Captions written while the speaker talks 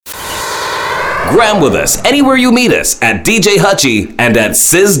Gram with us anywhere you meet us at DJ Hutchie and at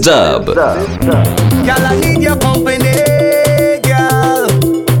Sis Dub. Girl, I need your company, girl.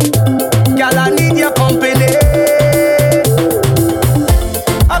 Girl, I need your company.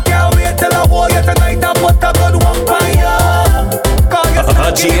 I can't wait till I hold you tonight and put a good one for you.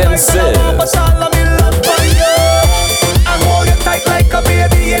 Hutchie and Sis. But all I'm in love for you. And hold you tight like a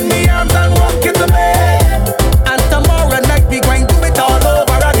baby in me arms and rock you to me. And tomorrow night we going to do it all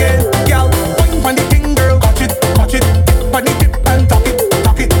over again. Girl, wine on the thing, girl. Catch it, dip on the tip and tuck it.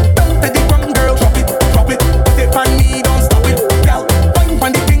 Down to the ground, girl. Drop it. Put it on me, don't stop it. Girl, wine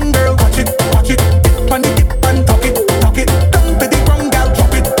on the thing, girl. Catch it, dip on the tip and tuck it. Down to the ground, girl.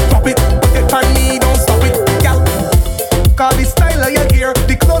 Drop it. Put it on me, don't stop it. Girl, call the style of your hair,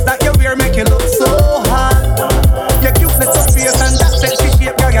 the clothes that you wear make you look so hot. Your cuteness of face and that sexy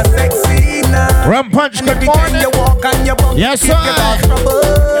shape, girl, you're sexy now. Rum Punch, good Every morning. time you walk and you bump, Yes, you get all sir. trouble.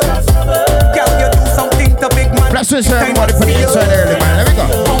 Girl, you do something to big man. Blessings to everybody for the inside early, man. There we go.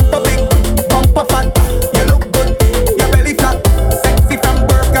 Bumper big, bumper fat. You look good, your belly flat. Sexy from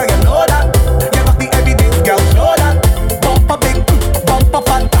birth, girl, you know that. You got the evidence, girl, show that. Bumper big, bumper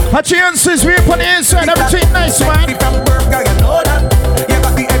fat. Hutchie and Sis, we up on the inside. Everything nice, Sexy man. from birth, girl, you know that. You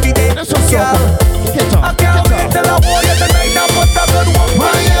got the evidence, That's what's girl. up. Get on. I can't wait till I hold you tonight and put a good one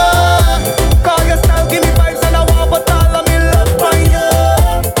for you. Call your style, give me vibes and I want but all I'm in love for you.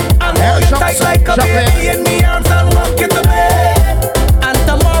 And hold you tight like a baby in me arms and rock you to bed. And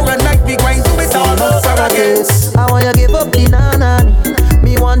tomorrow night we going to it all over again. I want you give up the nanani.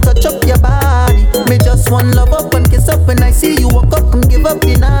 Me want to touch up your body. Me just want love up and kiss up when I see you walk up and give up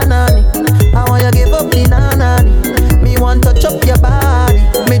the nanani. I want you give up the nanani. Me want to touch up your body.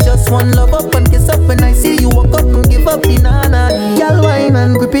 Me just want love up and kiss up when I see you walk up and give up the nanani. Girl, wine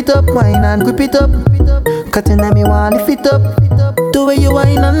and grip it up, wine and grip it up. Cutting at me want lift it up. The way you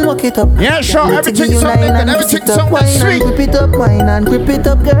wine and walk it up. Yeah, sure. Everything something and everything something sweet. Grip it up, wine and grip it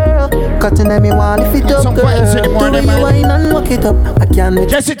up, girl. Cutting at me want lift it up, Some girl. vibes in the morning, The way you man. wine and walk it up. I can't wait.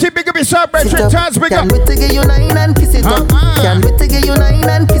 Jesse T, big up yourself, Kiss it Brethren. up. Charles, big up. Can't wait to get you nine and kiss it up. Can't wait to get you nine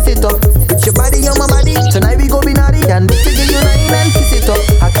and kiss it up. It's your body on my body. Tonight we go be naughty. Can't wait to get you nine and kiss it up.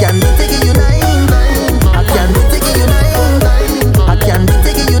 I can't wait to get you nine. I can't wait to get you nine. I can't wait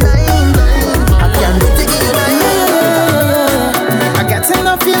to get you nine. I can't wait to get you nine. I got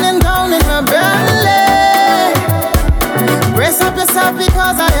enough feeling down in my belly. Brace up yourself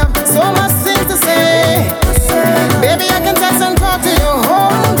because I have so much things to say. Baby, I can text and talk to you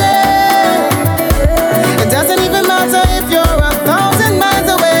all day. It doesn't even matter if you're 1,000 miles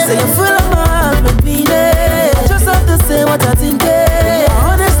away. Say you're full of my heart, my feeling. I just have to say what I think. I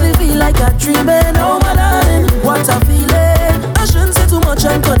honestly feel like I'm dreaming. Oh my darling, what I'm feeling. I shouldn't say too much,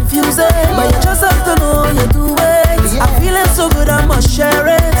 I'm confusing. But you just have to know you do it. I'm feeling so good, I must share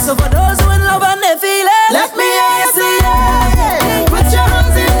it. So for those who in love and they feel it, Let me hear you say yeah. Put your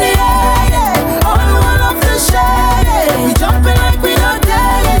hands in the air. All I want to share. We jumping like we don't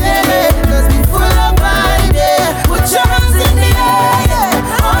care. Cause we full of vibe, yeah. Put your hands in the air.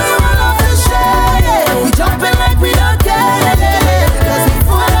 All I want to share. We jumping like we don't care. Cause we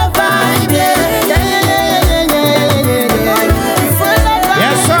full of vibe, yeah. We full of vibe,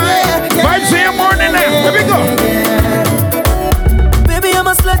 Yes, sir. Vibes in the morning now. Here we go. baby, I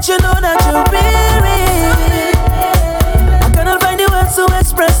must let you know that you're real. I cannot find the words to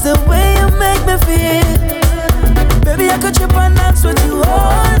express the way you make me feel. Baby, I could trip and dance with you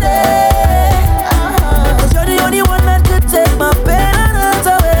all day. Cause you're the only one that could take my pain and hurt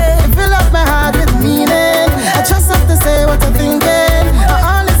away. Fill up my heart with meaning. I just have to say what I'm thinking. I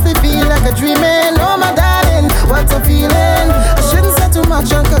honestly feel like I'm dreaming. Oh my darling, what I'm feeling. I shouldn't say too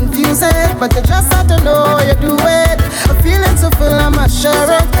much and confuse it, but you just have to know you do it. I'm feeling so full, I must share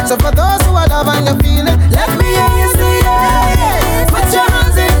it. So for those who are love and you feel it, let me hear you say yeah. Put your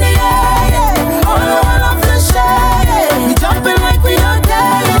hands in the air. All I want to share. We jumping like we don't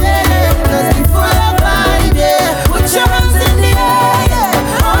care. Cause we full of vibe, yeah. Put your hands in the air.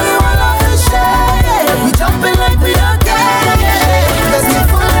 All I want to share. We jumping like we don't care. Cause we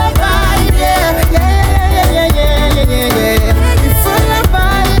full of vibe, yeah. Yeah. We full of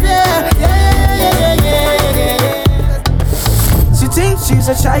vibe, yeah. She thinks she's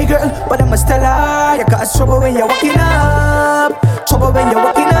a shy girl, but I'm a stellar. You got trouble when you're walking up. Trouble when you're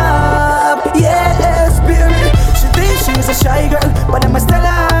walking up. Yes, baby. She thinks she's a shy girl, but I'm a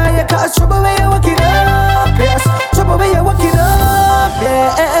stellar. You got trouble when you're walking up. Yes, trouble when you're walking up.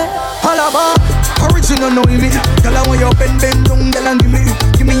 Yeah. All about original know me. Girl, I want you bend down, girl, and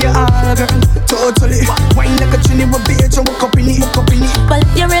give me your all, girl. Totally. Wine like a trinity, with bitch, and walk up in it. But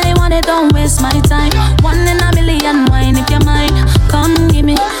if you really want it, don't waste my time. 1 in a million, wine if you're mine. Come give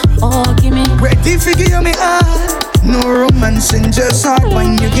me, oh give me. Red If you give me heart, no romancing, just hard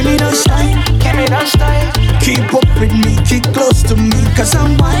when you give me no style. Give me no style. Keep up with me, keep close to me, cause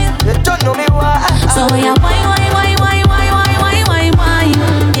I'm wild. You don't know me why. So yeah, why?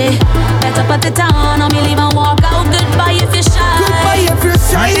 Yeah, better put it down, or me leave and walk out. Goodbye if you're shy. Goodbye if you're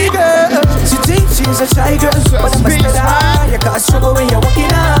shy, girl. She thinks she's a shy girl, but I'm a star. You got trouble when you're walking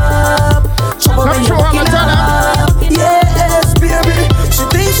up. Trouble when you're walking up. Yes, baby. She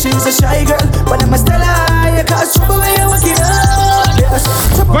thinks she's a shy girl, but I'm a star. You got trouble when you're walking up. Yes.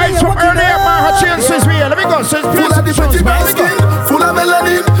 Vibes from earlier, man. Her chances real. Let me go. Says please the shows, man. Full of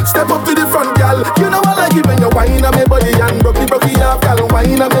melody. Step up to the front, gal. You know I like it when you whine on my body and broke it off, gal.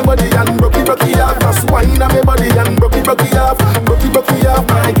 Whine on my body and broke it off. Just whine on my body and broke it off. Broke it off,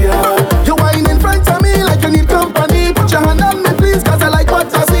 my girl. You whine in front of me like you need company. Put your hand on me, please, cause I like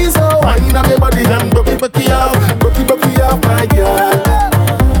what I see. So whine on my body and broke it off. Broke it off, my girl.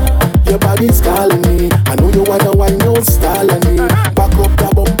 Your body's calling me. I know you wanna wine your style on me. Back up the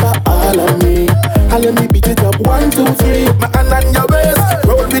bumper all on me. And let me beat it up 1, 2, 3. My hand on your waist,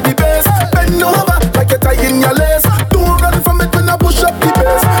 roll with the bass. Bend over like you're tying your lace. Don't run from it when I push up the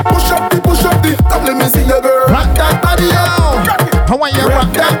bass. Push up the. Come let me see your girl. Rock that body out. How want you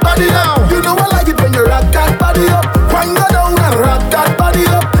rock that body out? You know I like it when you rock that body up. Wind go down and rock that body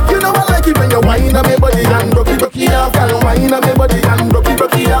up. You know I like it when you wind on my body and rock it off. Girl, wind on my body and rock it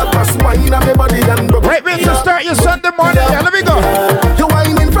off. Just wind on my body and rock it off. Right, wait to start your Sunday morning. Yeah, let me go. You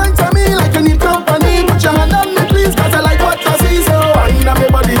whine in front of me like you need company. Put your hand on me, please, cause I like what I see. So wind on my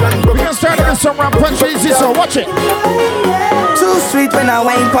body and rock We can start with some rap punch easy, so watch it. Too sweet when I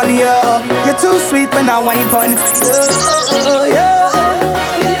whine pon you. You're too sweet when I whine pon you.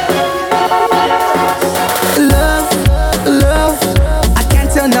 Love. I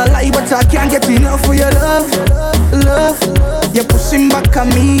can't tell no lie, but I can't get enough for your love. You're pushing back on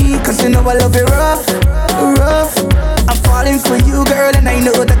me, cause you know I love it rough. I'm falling for you, girl, and I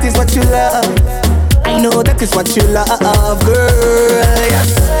know that is what you love. I know that is what you love, girl.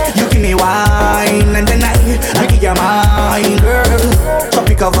 Yes, you give me wine and then I give you mine, girl.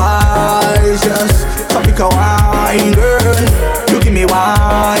 Tropical vibes, yes. Tropical wine, girl. You give me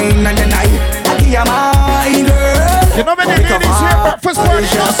wine and then I give you mine, girl. You know when the ladies here breakfast party,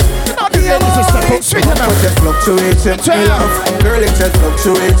 you know the ladies are step up sweet enough. Just fluctuate, my love. Girl, it just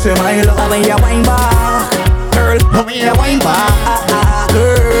fluctuates, my love. When you wine back, girl, when you wine back,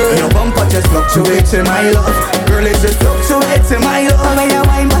 girl, your bumper just fluctuates, my love. Girl, it just fluctuates, my love. When you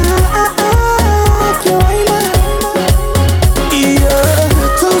wine back, you wine back. Yeah,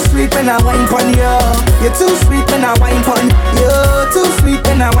 too sweet when I wine pon you. You're too sweet when I wine pon you. Too sweet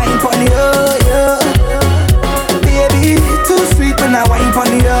when I wine pon you. Yeah. Baby, too sweet when I wine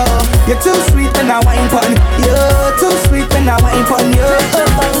pon you. You're too sweet when I wine pon you. Too sweet when I wine pon you.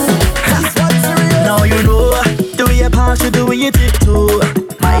 Now you know the way you pass, you do what you tip to.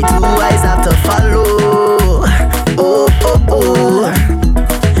 My 2 eyes have to follow. Oh.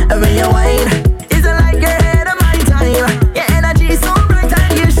 And when you whine, it's like you're ahead of my time. Your energy so bright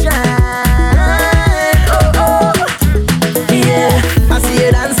and you shine. Oh. Yeah, I see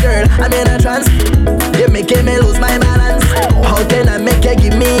you dance, girl. I'm in a trance. You're making me lose my balance. How can I make you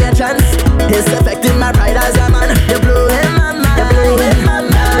give me a chance? It's affecting my pride as a man. You're blowing my mind.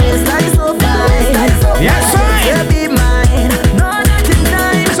 It's like so fine. Yes, sir. You be mine. No, not in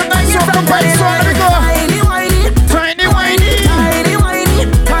time. It's a nice song from Vibes, so let me go. Tiny whiny.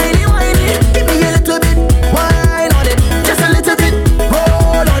 Give me a little bit. Wine on it. Just a little bit.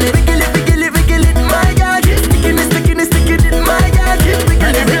 Hold on it. Wiggle it. My God. Sticking it. My God.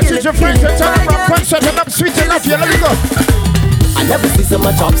 And if this is your friend, tell them rap punch set it up sweet enough. Yeah, let me go. I never see so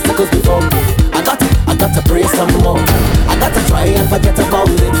much obstacles before. I got to pray some more. I got to try and forget about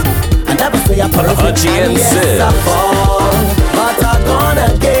it. I never say a perfect Hutchie and Sis. I fall, but I'm gonna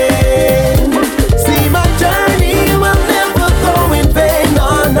again. See, my journey will never go in vain, no.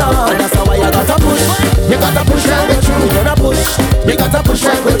 And that's why I gotta push. You gotta push and go through. You gotta push. You gotta push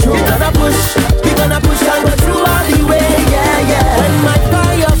and go through. You gotta push. You gonna push and go through all the way, yeah. When my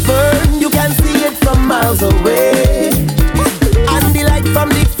fire burn, you can see it from miles away. And the light from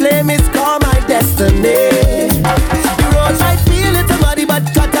the flame is called my destiny. The road might feel it muddy, but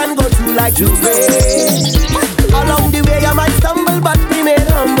cut and go through like Juve. Along the way I might stumble, but remain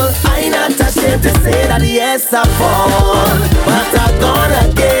humble. I'm not ashamed to say that yes I fall, but I'm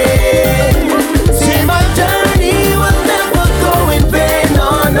gonna again. See, my journey will never go in vain, no.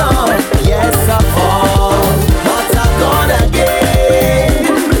 Yes I fall, but I'm gonna again.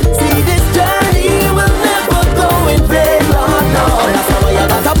 See, this journey will never go in vain, no. That's why you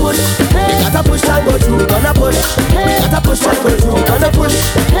gotta push. You gotta push and go through. You gonna push. You gotta push and go through. You gonna push.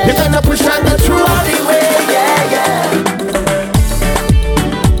 You gotta push and go through.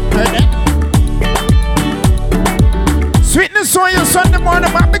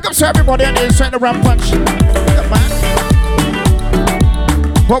 party and inside the Rum Punch. Yeah, man.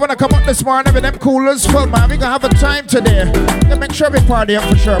 But when I come up this morning with them coolers full, man, we gonna have a time today. Yeah, make sure we party up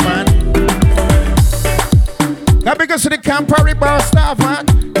for sure, man. Got because of the Campari bar staff, man.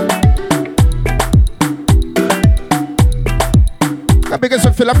 Got because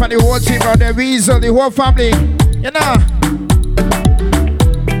of Philip and the whole team out there, Weasel, the whole family. You know.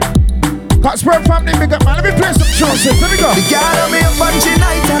 Cotsburg family, big up, man. Let me play some tunes. Let me go. The girl on me up when she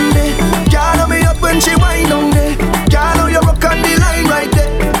night and day. Girl on me up when she wine on day. Girl on you rock on the line right there.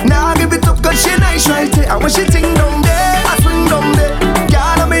 Now give it up cause she nice right there. And when she ting down there, I swing down there.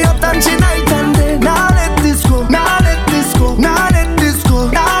 Girl on me up and she night and day. Now let this go, now let this go, now let this go,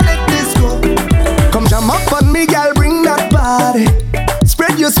 now let this go. Come jam up on me, girl, bring that body.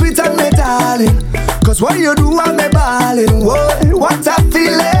 Spread your sweet and me darling. Cause what you do I'm me ballin'. What I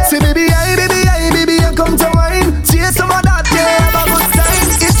feel it. Say baby, I come to wine. See some of that, yeah, have a good time.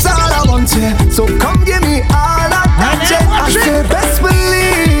 It's all I want, yeah. So come give me all of that, yeah. I say best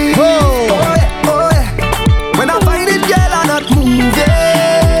believe. Oh yeah. When I find it, girl, I'm not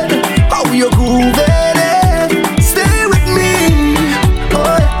moving. How you grooving? Stay with me.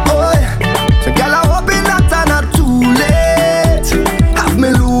 Oh yeah. So girl, I'm hoping that I'm not too late. Have me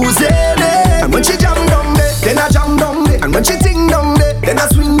losing it. And when she jam down there, then I jam down there. And when she ting down there, then I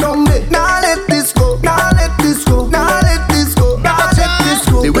swing down there. Now let this go, now let this go, now let this go, now let this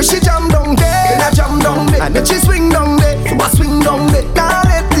go. The way she jam down there, then I jam down there. And then she swing down there, so I swing down there. Now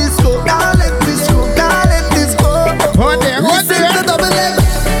let this go, now let this go, now let this go. Listen to double M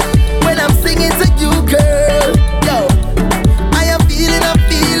when I'm singing to you, girl. Yo, I am feeling,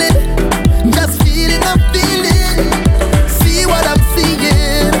 just feeling, I'm feeling. See what I'm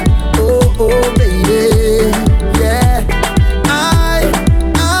seeing. Oh, baby, yeah.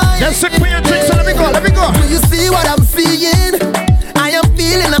 Just sip for your drinks, so let me go. Do you see what I'm seeing? I am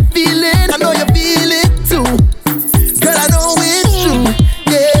feeling, I know you feel it too. Girl, I know it's true,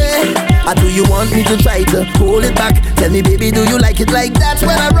 yeah. Or do you want me to try to hold it back? Tell me, baby, do you like it like that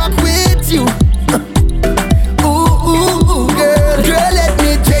when I rock with you? Ooh, girl, let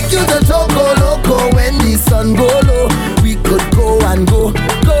me take you to Toco Loco when the sun go low. We could go and go,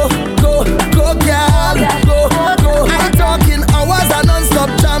 girl, go. I'm talking hours and non-stop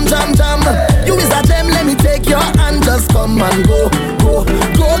jam. You is a gem, let me take your hand, just come and go, girl.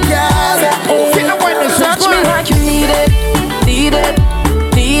 Touch me like you need it.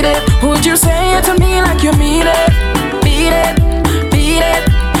 Would you say it to me like you mean it? Beat it.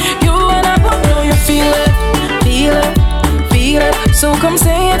 You and I both know you feel it. So come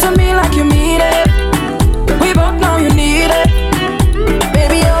say it to me like you mean it. We both know you need it.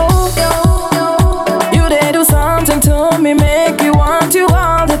 Baby, you did do something to me, make me want you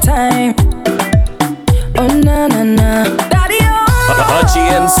all the time. Oh, na. Daddy,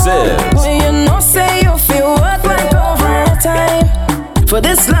 Hutchie and Sis. when you know, say you feel worth like overtime for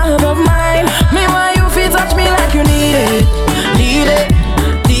this love of mine. Meanwhile, you feel touch me like you need it.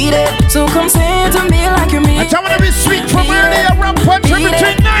 So come say it to me like you mean it. I want to be sweet from early, a Rum Punch,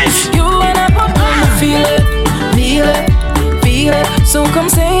 everything nice. You and I both know you feel it. So come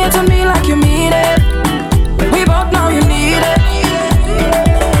say it to me like you mean it. We both know you need it.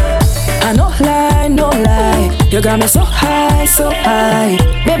 I no lie. You got me so high.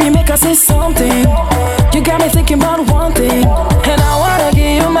 Baby, make us say something. You got me thinking about one thing. And I wanna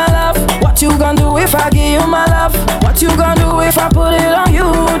give you my love. What you gonna do if I give you my love? What you gonna do if I put it on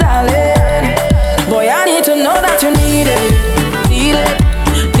you, darling? Boy, I need to know that you need it.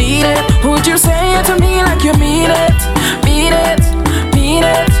 Would you say it to me like you mean it? Mean it.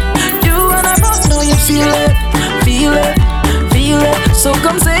 You and I both know you feel it. So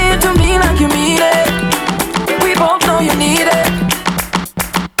come say it to me like you mean it. We both know you need it.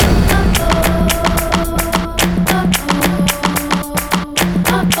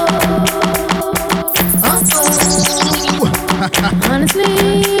 Honestly,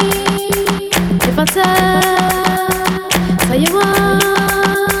 if I tell you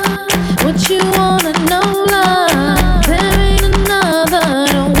what you wanna know, love, there ain't another.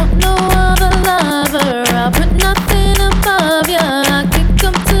 Don't want no other lover. I'll put nothing above ya. I kick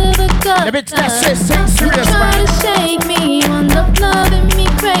up to the gutter. Serious, try to shake me, end up loving me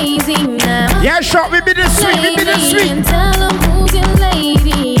crazy now. Yeah, short, we be the sweet. And tell them who's your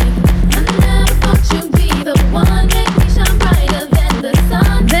lady. I never thought you'd be the one. Make me shine brighter than the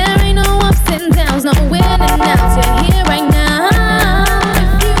sun. There ain't no ups and downs, no winning outs. You're here right now.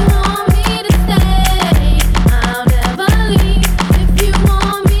 If you want me to stay, I'll never leave. If you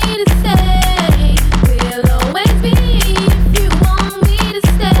want me to stay, we'll always be. If you want me to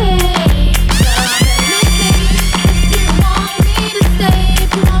stay, love and mistake. If you want me to stay, if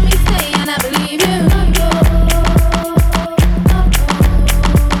you want me to stay,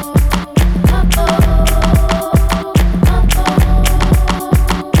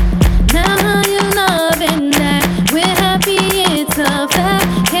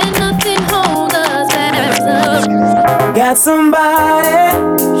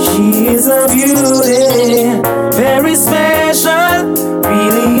 is a beauty, very special,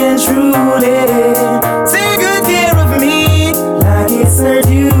 really and truly. Take good care of me like it's her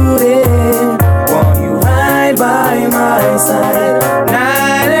duty. Won't you ride by my side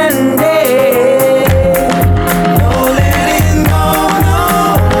night and day? No letting go, no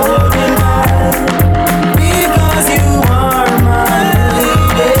holding back, because you are my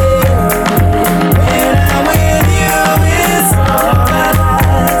lady. When I'm with you, it's all I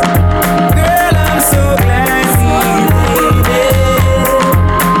like. Girl, I'm so glad you made it.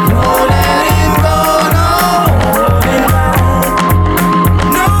 No letting go, no holding back,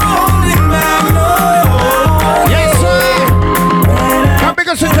 no holding back, no. Yes, sir. Come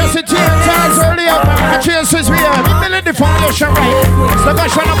because you just sit here and charge earlier. The chances we are. We building the foundation right. So go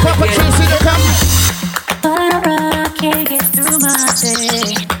shine a proper chances to come. But I can't get through my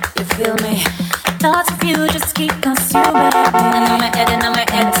day. You feel me? Thoughts of you just keep consuming me. And I'm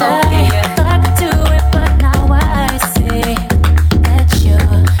talking. Thought I could do it, but now I see that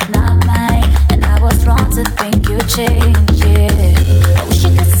you're not mine. And I was wrong to think you changed it. I wish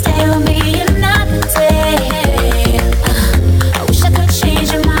you could stay with me another day. I wish I could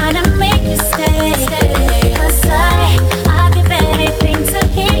change your mind and make you stay. 'Cause I'd give anything to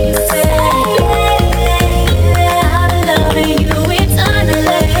hear you say I'll be loving you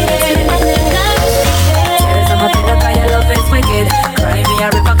eternally. Tears on my pillow 'cause your love is wicked. Cry me a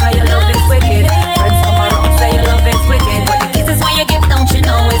river 'cause your love is wicked. Friends come around say your love is wicked, but the kisses when you give, don't you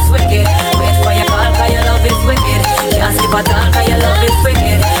know it's wicked? Wait for your call 'cause your love is wicked. Can't sleep at all 'cause your love is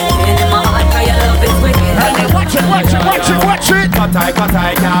wicked. Pain in my heart 'cause your love is wicked. Watch it, watch it, watch it, watch it. Cut I,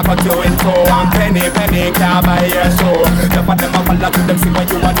 can't cut you in two. And penny, can't buy your soul. The of them a follow to them, see what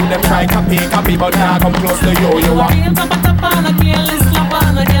you want to them. Try copy, but now come close to you. You want Ain't a tap on a girl, is slap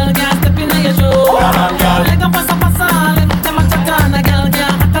on a girl, can't step in your show. Like a pasa, let them a chat on a girl,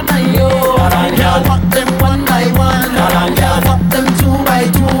 can't hotter than you. Fuck them one by one, fuck them two by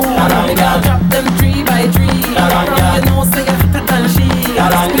two, drop them three by three. From your nose, say you're hotter than she.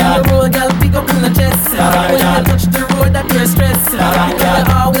 Spin the road, girl, pick up in the chest. When you touch the road, that you're stressed. You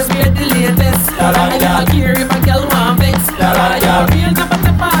always wear the latest. I don't care if a girl want vex. Real tap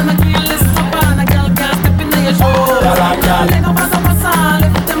on a girl, is slap on a girl, can't step in your show. Like a pasa,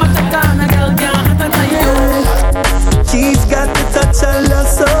 let them a chat on a girl, can't hotter than you. She's got the touch I love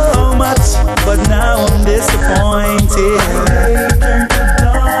so much, but now I'm disappointed.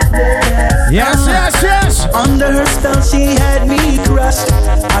 Yes, yes, yes. Under her spell, she had me crushed.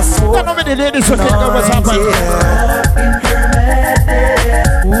 I swore. I know the ladies who think that was happening.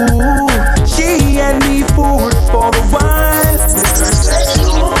 Ooh, she had me fooled for a while,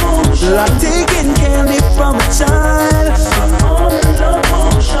 like taking candy from a child.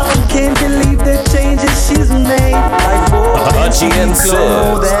 Can't believe the changes she's made. Like Hutchie and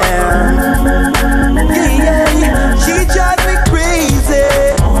Sis. Yeah, she drives me crazy.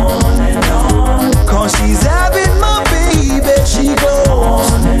 Cause she's having my baby. She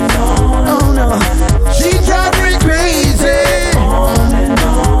goes on and on. Oh no, she drives me crazy.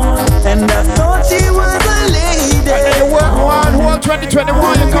 And I thought she was a lady. And you work one whole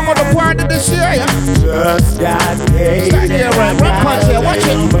 2021, you come on the party this year, yeah? just got paid. Stand here, right? Rock punch here, watch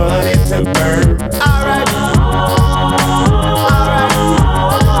it. Money to burn. Alright.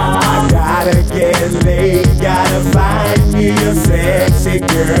 I gotta get laid, gotta find me a sexy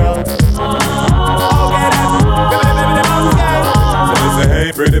girl.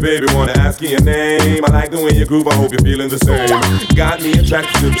 Hey, pretty baby, wanna ask you your name? I like the way you groove, I hope you're feeling the same. Got me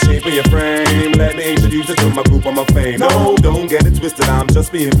attracted to the shape of your frame. Let me introduce you to my group on my fame. No, don't get it twisted, I'm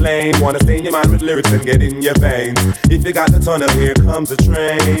just being plain. Wanna stain your mind with lyrics and get in your veins. If you got the tunnel, here comes a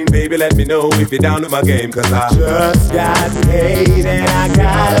train. Baby, let me know if you're down with my game, cause I just got paid and I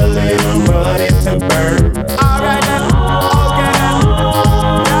got a little money to burn. Alright now, okay now.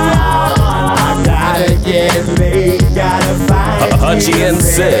 I gotta get laid, gotta find Hutchie and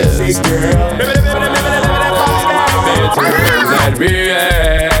Sis.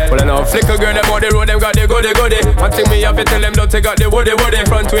 Well, I know flicker girl, them on the road, them got the goody. One thing me have to tell them, don't take out the woody.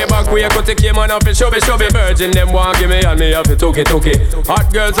 Front way, back way, cut the came on off and show me. Virgin, them want give me, and me have to took it.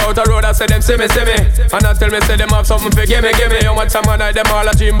 Hot girls out the road, I say them see me. And I tell me, say them have something for give me. How much time I night, them all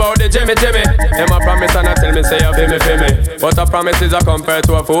a dream about the Jimmy. Them a promise, and I tell me, say you feel me. But a promise is a compare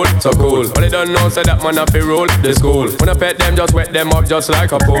to a fool, so cool. But they don't know, say that man have to rule the school. When I pet them, just wet them up just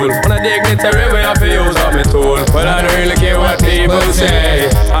like a pool. When I dignitary way, I have to use up my tool. But I don't really care what people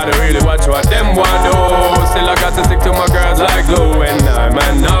say. I don't really watch what them want do. Still I got to stick to my girls like glue. And I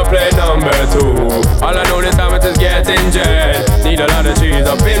man now play number 2. All I know this time it is getting jet. Need a lot of cheese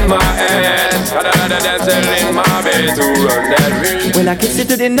up in my head. Got a lot of dancing in my bed to run that real. When I kiss you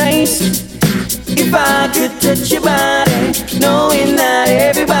to the night, if I could touch your body, knowing that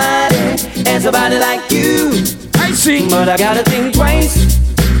everybody has a body like you. I see. But I gotta think twice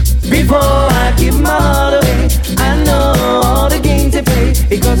before I give my heart away. I know all the games they play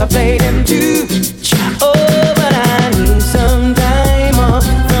because I play them too. Oh, but I need some time off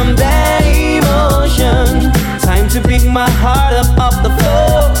from that emotion. Time to pick my heart up off the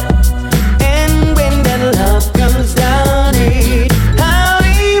floor. And when that love comes down, it how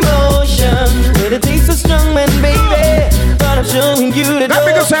emotion. But it takes so strong, man, baby. But I'm showing you the door.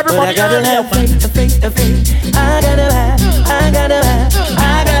 Because everybody I gotta have faith. I gotta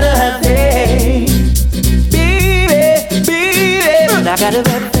have faith. Baby. But I gotta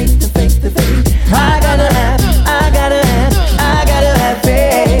have faith. I gotta have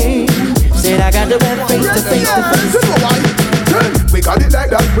faith. Said I gotta have faith. We got it like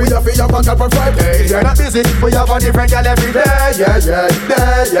that, we have a young girl for Friday. You're not busy, we have a different girl every day. Yeah.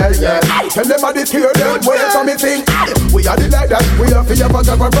 Tell them how this hear them, where from me thing. We got it like that, we have a young girl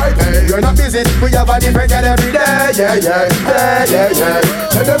for Friday. You're not busy, we have a different girl every day. Yeah.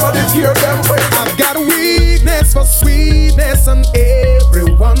 Tell them how this hear them, I've got a weakness for sweetness and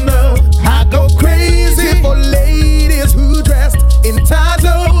everyone knows. I go crazy for ladies who dressed in tight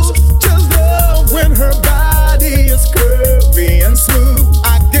clothes. Just love when her body is curvy and smooth.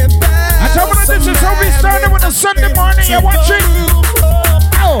 I get back. I tell you, this is how we started with a Sunday morning. You're watching.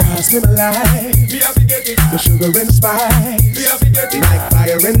 Pass me my life. The sugar and spice. Like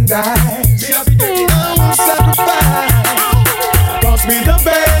fire and ice. I will sacrifice. Cross me the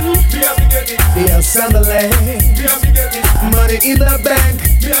bend. The assembly. Money in the bank.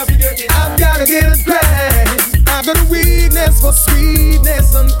 I've gotta get it back. I've got a weakness for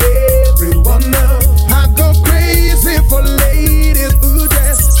sweetness and everyone knows. I go crazy for ladies who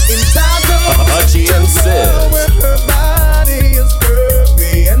dress in tacos. Hutchie and Sis. When her body is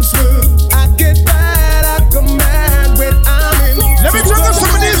curvy and smooth, I get mad, I go mad when I'm in. Let me tell you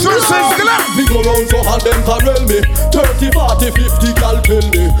some of these verses. We go round so hard them carrel me 30, 40, 50 gal tell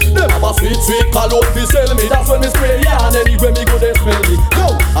me. Them have a sweet cologne fi sell me. That's when me spray yarn anywhere me go they smell me.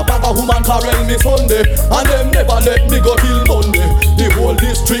 Yo, a bag of woman carrel me Sunday, and them never let me go till Monday. The whole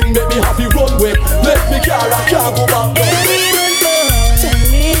district make me happy runway. Let me car I can't go back.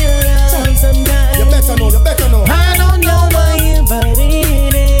 You better know. I don't know why you, but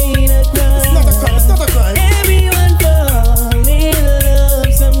it ain't a crime. It's not a crime. Everyone fall in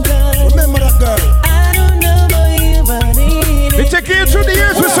love sometimes. Remember that girl. I don't know why you, but it We take you through the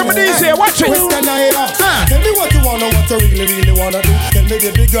years with some of these here. Watch it. Tell me what you wanna, what you really wanna do. Tell me,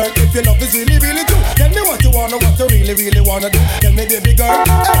 baby girl, if your love is really true. Tell me what you wanna, what you really wanna do. Tell me, baby girl,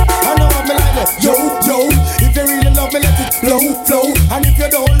 hey, I know what me like now. Yo, if you really love me, let it flow. And if you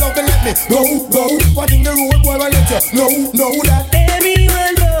don't love me, let me go. What in the road, boy, I let you know that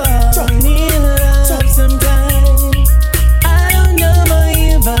everyone fall in love sometimes. I don't know about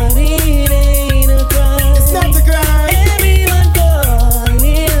you, but it ain't a crime. it's not a crime. Everyone fall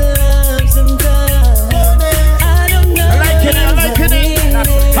in love sometimes. I don't know. I like it.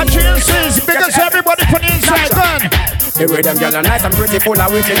 Hutchie and Sis, because everybody put the inside gun. The way them girls are nice and pretty, full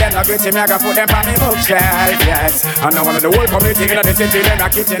of witty, them not gritty, me I go put them on me bookshelf, yes. And now one of the whole community in the city, them not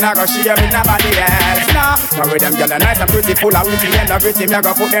kitchen, I go share with nobody else, no. The way them girls are nice and pretty, full of witty, them not gritty, me I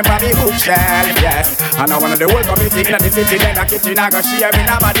go put them on me bookshelf, yes. And now one of the whole community in the city, them not kitchen, I go share with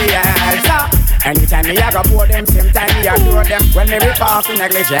nobody else, no. Anytime me I go pour them, same time me I adore them. When me rip off in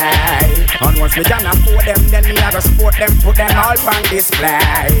negligee, and once me done afford them, then me I go support them, put them all on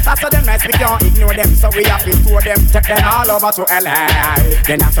display. After them nice, we can't ignore them, so we have to tour them, take them all over to LA.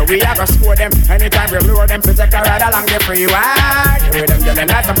 Then after we a go score them, anytime we lure them to take a ride along the freeway. The way them girls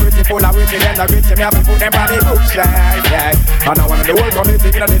nice and pretty, full of witty, them the gritty, me have to put them on the bookshelf, yes. And I want the whole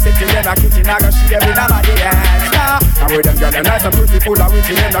community in the city, them a kitchen, I go share with nobody else. The way them girls nice and pretty, full of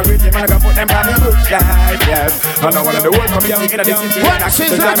witty, them the gritty, me I go put them on the bookshelf, yes. And I want the whole community in the city, them a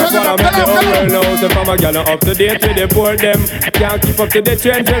kitchen, I go share with nobody else. If I'm a gal up to date with the board them, can't keep up to the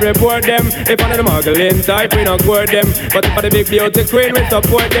trends, we report them. If I'm the muggling type, we not court them. But if I'm the big beauty queen, we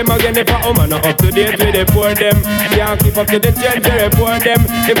support them. Again, if I'm not up to date, we report them. Can't keep up to the trends, we report them.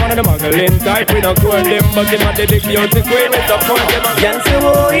 If I'm the muggling type, we not court them. But if I'm the big beauty queen, we support them. Can't say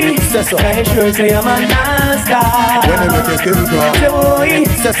boy, so I sure say I'm a nice guy. When you make your skin crawl, say boy,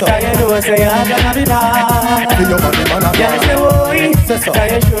 so I know say I'm gonna be bad. Can't say boy, so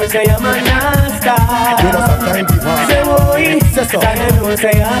I sure say I'm a nice guy. you don't have time to pass. Say boy, so I know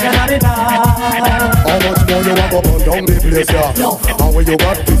say I'm gonna be bad. much more you want to burn down the place, yeah? And when you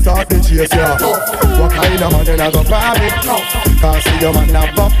got to start the chase, yeah? What kind of man then I go grab it? Can't see your man now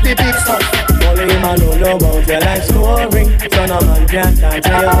bump the big stuff. Only him alone know about your life story. So no man can't dance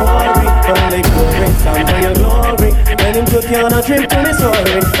to your glory. Only glory, stand for your glory. When him took you on a trip to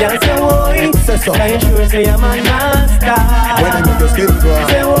Missouri, can't say why. Say so. Can you sure say you're my master? When him make your skin dry.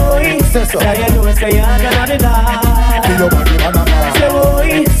 Say why. Say so. Can you know say you're gonna be die? Feel your body man a man. Say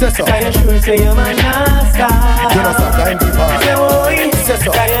why. Say so. Can you sure say you're my master? You know some time to pass. Say why. Say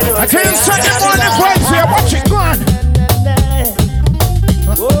so. Can you know I tell you Sunday morning vibes here, watch it, go on.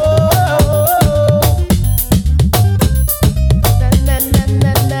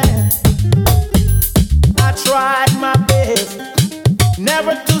 I tried my best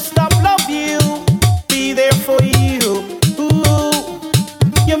never to stop love you, be there for you. Ooh,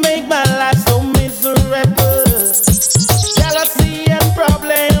 you make my life so miserable. Jealousy and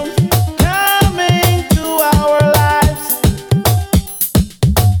problems coming to our lives.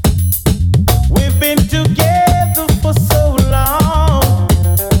 We've been together for so long,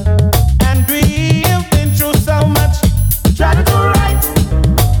 and we've been through so much. Try to do right,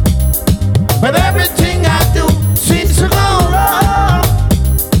 but everything I do seems to go wrong.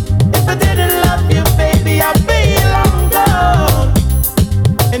 If I didn't love you, baby, I'd be long gone.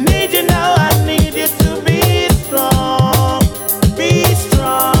 I need you now, I need you to be strong. Be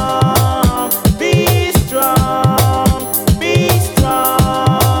strong, be strong, be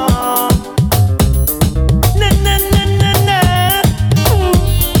strong. Na na na na na.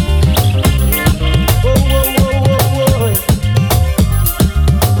 Whoa, whoa, whoa, whoa, whoa.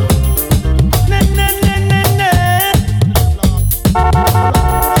 Na na na na na.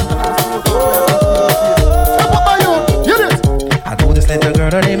 I told this little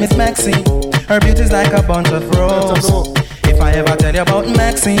girl her name is Maxine. Her beauty's like a bunch of roses. If I ever tell you about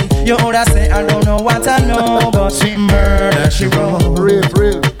Maxine, you would say I don't know what I know, but she murder she wrote.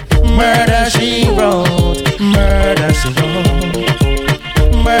 Murder she wrote. Murder she wrote.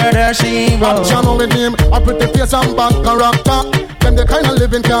 Murder she wrote. I'm channel with him, a pretty face and bad character. Them the kind of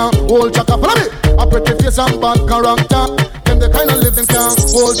living can hold chaka. Follow me. A pretty face and bad character. Them the kind of living can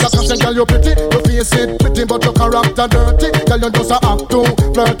hold chaka. Say girl you pretty, your face it pretty, but your character dirty. Girl you just a act too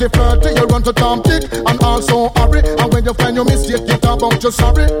flirty, flirty. You run to Tom Dick and also hurry. And when you find your mistake, you talk about you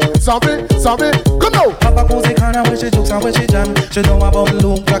sorry, sorry, sorry. Come now. Papa Cozy kinda when she jokes and when she jam. She know about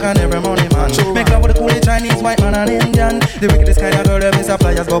Luke like an every morning man. Make love with the coolie Chinese, white man and Indian. The wickedest kind of girl that Mr.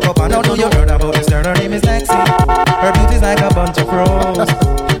 Flyers buck up and now do you heard about this girl? Her name is Maxine. Her beauty's like a bunch of roses.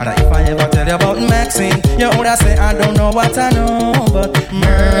 And if I ever tell you about Maxine, you would say I don't know what I know, but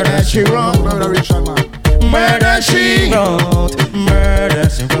murder she wrote. Murder she wrote. Murder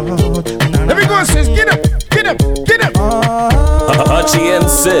she wrote. Let me go, sis. Get up, get up, get up. Hutchie and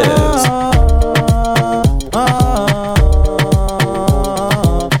Sis.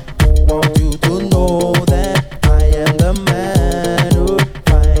 Want you to know that I am the man who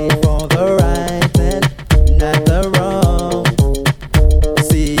fight for the right and not the wrong.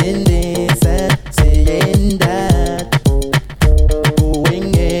 Seeing this and seeing that,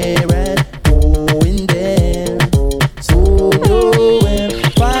 going here and going there. So you will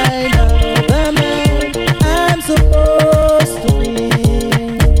find out the man I'm supposed to be.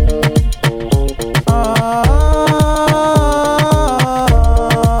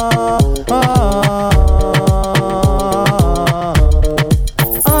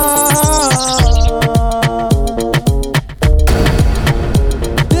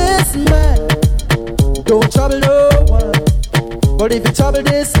 This man don't trouble no one, but if you trouble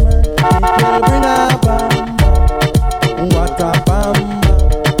this man, it will bring a bam bam. What a bam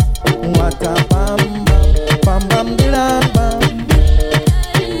bam, what a bam bam, bam bam dilam bam.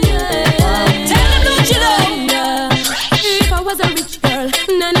 If I was a rich girl,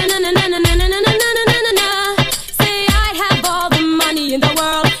 na na na na na na na na na na na na na. Say I'd have all the money in the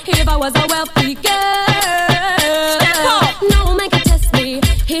world if I was a wealthy girl. Step up. No man can test me.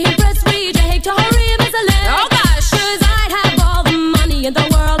 He impressed me, Jake Tory is a leg. Oh gosh. 'Cause I'd have all the money in the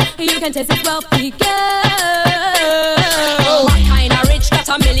world. You can test this wealthy girl. What kind of rich got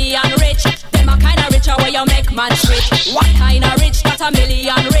a million rich? Them a kind of richer where you make man rich. What kind of rich got a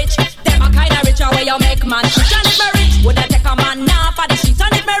million rich? Them a kind of richer where you make man rich. And if me rich, would I take a man now for the streets?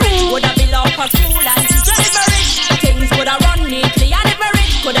 And if me rich, would I build up a school and teach? And if me rich, things would I run neatly. And if me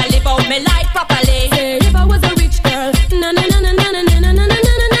rich, could I live out my life properly? Say if I was a rich girl, na na na na na na na na na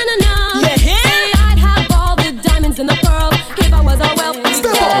na na na na. You hear? Say I'd have all the diamonds in the pearl if I was a wealthy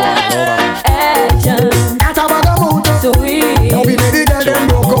girl. Action, That's about the mood. sweet. Now we made the girl them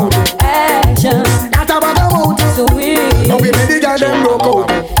broke out. Action, That's about the mood. sweet. Now we made the girl them broke out.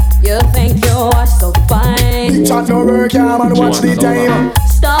 You think you are so fine. chat, no work, yeah, man, watch the time.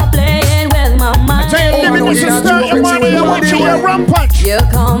 Stop playing with my mind. Tell you, living this is start your money, you're watching your rum punch. You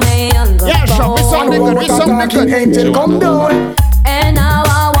call me on the yeah, phone. Be something good, be something good. Angel, come down. And now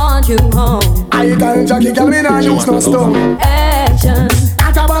I want you home. I can't Jackie, can me not use no stone. Action.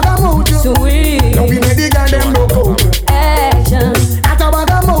 At a bag of mojo. Sweet. Don't be made the girl, them look out. Action. At a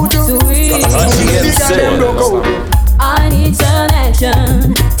bag of mojo. Sweet. Don't be made the girl, them look out. I need some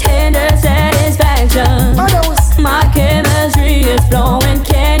action. Tender satisfaction. My chemistry is flowing.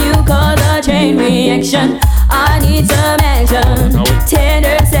 Can you cause a chain reaction? I need some action.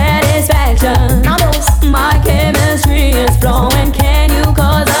 Tender satisfaction. My chemistry is flowing. Can you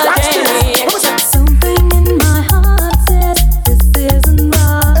cause a chain reaction? Something in my heart says this isn't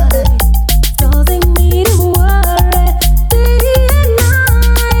right. Causing me to worry day and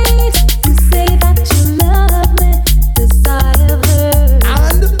night. You say that you love me. This I have heard.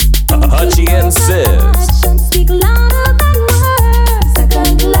 Hutchie and Sis. Actions speak louder than words.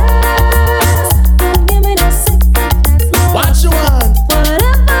 Second class. Don't give me no second class. What you want?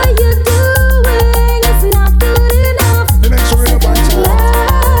 Whatever you're doing is not good enough. Make sure you watch out.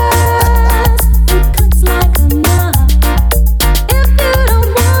 It cuts like a knife. If you don't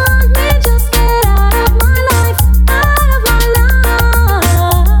want me, just get out of my life. Out of my life.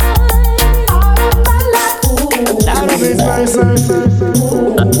 Out of his life.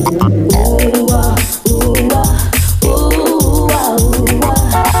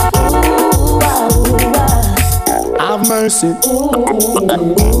 Have mercy.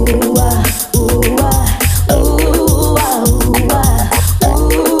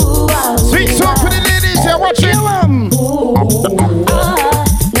 Sweet song for the ladies here watching.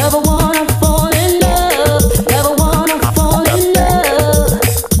 Never wanna fall in love. Never wanna fall in love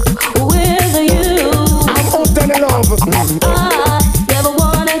with you. I'm out on the love. I never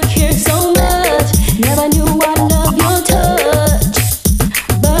wanna care so much. Never knew I love your touch,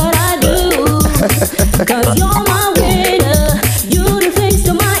 but I do. 'Cause you're my winner. You do things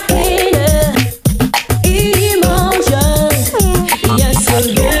to my inner emotions. Yes, you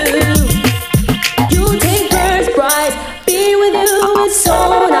do. You take first prize. Being with you is so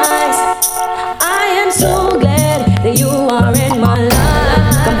nice. I am so glad that you are in my life.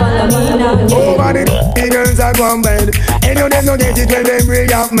 Come follow me now. Over the girls are gone bad. And you them no get it when them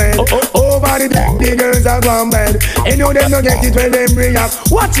bring up man. Over the girls are gone bad. And you them no get it when them bring up.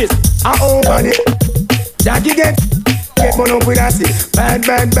 Watch it. Over the Jackie get one up with a see. Bad,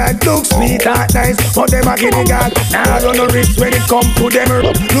 look sweet and nice. But them a get the gal. Now run no risk when it come to them.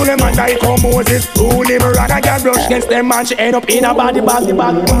 Do them and die come Moses. Who never ran a gal brush against them man. She end up in a body bag. She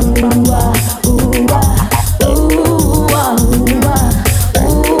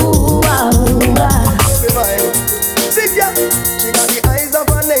got the eyes of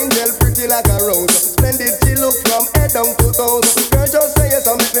an angel, pretty like a rose. Splendid, she look from head down to toes. Girl, just say yes,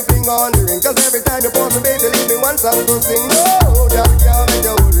 I'm with my finger on the ring. 'Cause every time you pause the baby, leave me one song to sing. No, that can't make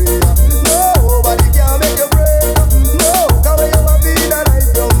you worry. Nobody can make you break. No, 'cause when you a being a nice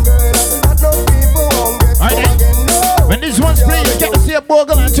young girl, that no people won't get you again. No. When this one's playing, you get to see a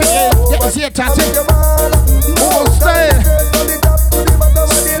bogle and get to see a tatty. Oh, style.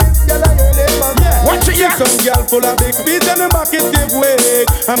 Watch it, yeah. Some girl full of big feet and them back it give way.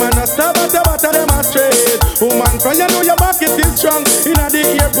 I'm an a stab at the butter them a straight. Woman friend, you know your back it is strong. Inna the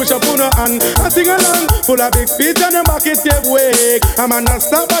ear push up on her hand. I sing along. Full of big feet and them back it give way. I'm an a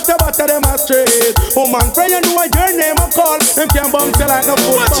stab at the butter them a straight. Woman friend, you know your name a call. Them can't bump till like no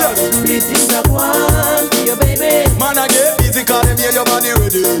football. Big things I want for your baby. Man, I get busy call them here, your body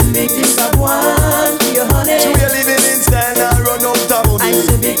ready. Big things I want for your honey. So we living in style and run out of money. I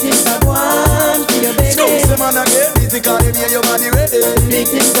say big things I want for your baby. Say man, I get busy call them here, your body ready. Big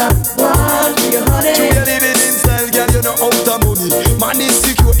things I want for your honey. So we living in style, girl, you know out of money. Man is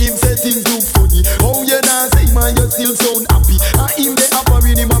secure, him say things look funny. Oh, you not say man, you still sound happy. And him they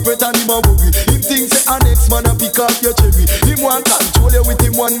offering him a breath and him a worry. Him think say a next man a pick up your cherry. Him want control you with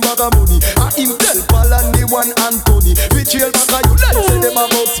him one bag of money. And him tell Paul and the one Anthony. Betrayal back of you, let's say them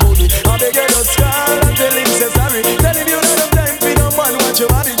about money. And they get us call and tell him say sorry. Tell him you know them time for no man watch your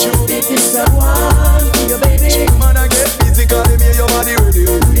body true. Big things I want for your baby. Man I get busy call him here, your body ready.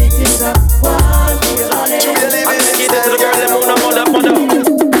 Big things I want for your honey.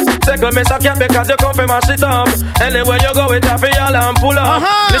 Second me suck cat because you come from mash it up. Anywhere you go with happy all and pull up.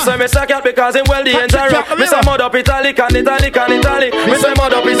 Listen me suck cat because him wealthy and terror. Me say mud up italic and italic and italic. Me say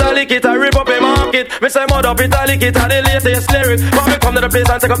mud up italic it a rip up him mark it. it. Me say mud up it, I lick it, and the latest lyrics. When me come to the place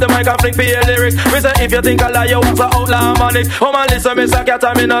and take up the mic and fling for your lyrics. Me say if you think I lie, you was a outlaw man it. Oh man, listen, me say cat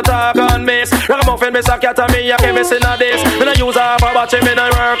and me no talk on miss. Ragamuffin, me say cat and me, I can't miss in a this. Me no use half a battery, me no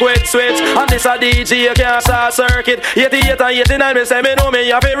work with switch. And this a DJ, you can't start circuit. 88 and 89, me say me know me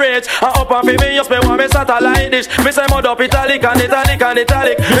have it rich. And up and for me, just me want me satellite dish. Me say mud up italic and italic and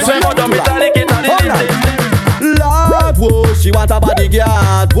italic. Me say mud up italic, italic. Lord, whoa, she want a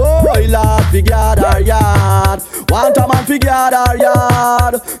bodyguard. Whoa, Lord, figure her yard. Want a man figure her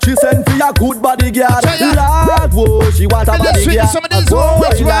yard. She send for a good bodyguard. Lord, whoa, she want a bodyguard.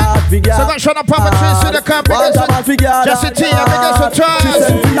 Whoa, Lord, figure. So go show the puppetry to the camp. Want a man figure her yard. Just a tea, I make us a try. She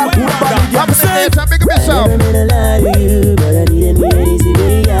send for a good bodyguard. I'm saying it, I make myself. I'm gonna lie to you, but I need an easy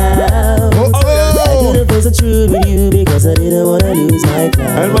way out. I could've was true with you because I didn't wanna lose my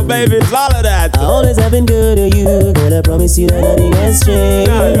crown. And my baby's all of that. I always have been good to you, girl. I promise you that nothing has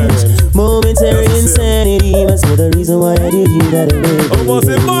changed. Momentary insanity must be the reason why I did you that way.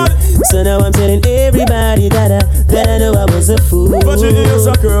 So now I'm telling everybody that I know I was a fool. But you is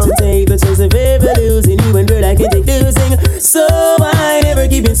a girl. To take the chance of ever losing you, and girl I can take losing. So I never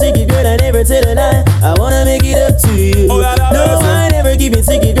keep it secret, girl. I never tell a lie. I wanna make it up to you. No, I never keep it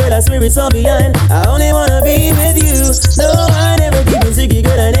secret, girl. I swear it's all behind. I only wanna be with you. No, I never keep it secret,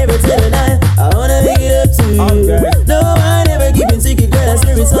 girl. I never tell a lie. I wanna make it up to you. No, I never keep it secret, girl. I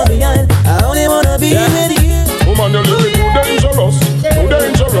swear it's all behind. I only wanna be with you. Woman, you're living too dangerous, too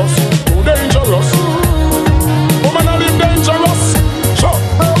dangerous, too dangerous. Woman, I live dangerous. Sure.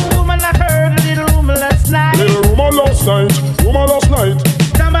 Oh, woman, I heard a little rumor last night. Little rumor last night.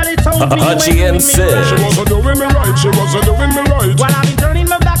 Somebody told me Hutchie and Sid. She wasn't doing me right, she wasn't doing me right. While I've been turning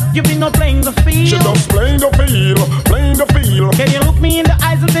my back, you've been not playing the field. She just playing the field. Can you look me in the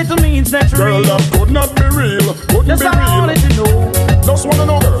eyes and say to me it's not Girl, real? that could not be real, couldn't Just be all I wanted real. to know. Just wanna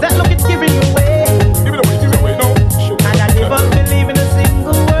know, girl. That look it's giving you away. Give it away now. And I never believe in a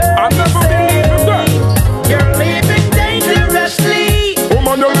single word. I never believe in that. You're living dangerously.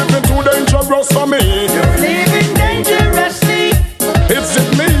 Woman, you're living too dangerous for me. You're living dangerously. Is it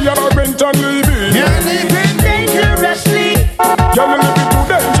me and I rent and leave it? You're living dangerously. You're living too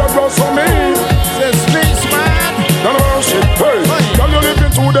dangerous for me. This space man. No, shit, hey. Girl, you're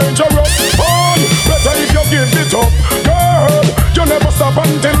living too dangerous. Oh, better if you give it up. Girl, you never stop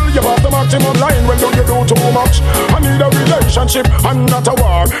until you pass the maximum line. When don't you do too much? I need a relationship and not a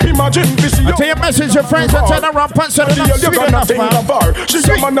war. Imagine this. I tell your message, your friends are turning around pants and you're gonna think of her. She's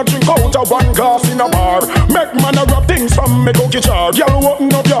a man that drink out of one glass in a bar. Make man a rub things from me cookie jar. Girl,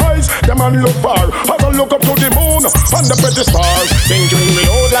 open up your eyes, the man look far. As I look up to the moon and the pretty stars. Thinking me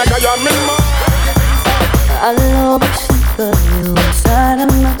out like I am in my. I love to think of you inside of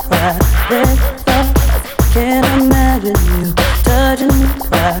my private thoughts. Can't imagine you touching me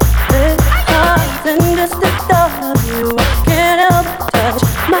private hearts. And just the thought of you, I can't help but touch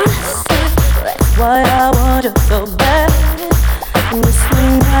myself. That's why I want you so bad. And this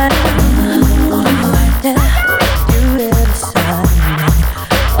one night, you there beside me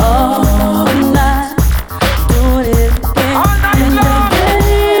all night, doing it again and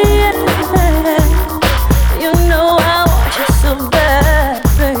again. You know I want you so bad,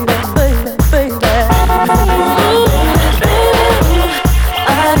 baby, baby, baby. Ooh, baby, I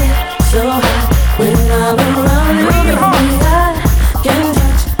get so high when I'm around you. Baby, I can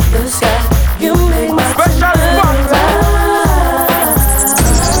touch the sky. You make my special rise.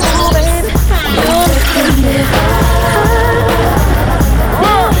 Ooh, baby, you're making me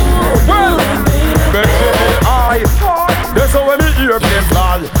That's how when me airplane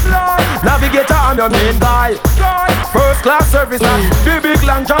fly. Navigator on the main guy. First class service and the big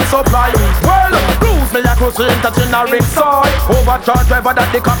long jump supply. Well, cruise me a cruise touching a ring side. Overcharge driver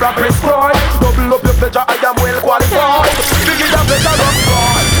that the camera prescribe. Double up your pleasure, I am well qualified. Biggie the pleasure of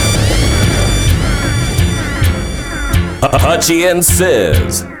God. Hutchie and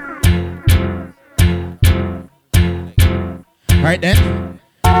Sis. Right then.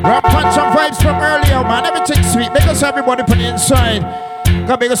 Rock punch some vibes from earlier, man. Everything sweet. Big us everybody from the inside.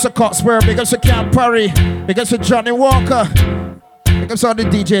 Got big us a Coxburr, big us a Camp Parry, big us a Johnny Walker. Big us all the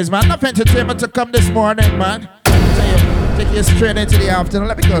DJs, man. Enough entertainment to come this morning, man. Take you straight into the afternoon.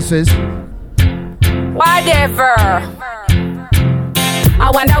 Let me go, sis. Whatever. I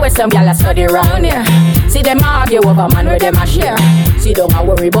wonder where some gyal a study round here. See them argue over man where them a share. See don't a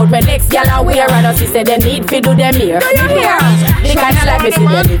worry about when next gyal a wear. And us say they need fi do them here. Do you hear? The kind of life me see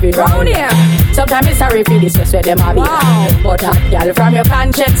them living round here. Sometimes it's sorry for this just where them a be. But a gyal from your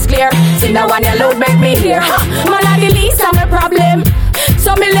conscience clear. See now one your load make me hear. Man a the least of my problem.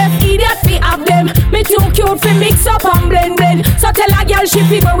 So me left idiot fi have them. Me Me too cute for mix up and blend. So tell a girl she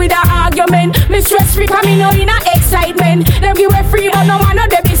figure with her argument. Me stress free cause me know in a excitement. Them give a free but no man no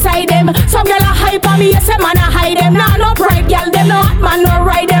dey beside them. Some girl a hype on me, yes a man a hide them. Nah no pride girl, them no hot man no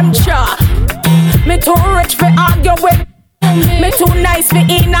ride them. Cha. Me too rich for argue with. Me too nice for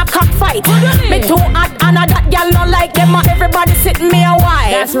in a cockfight. Me too hot and a that girl no like them. Everybody sitting me a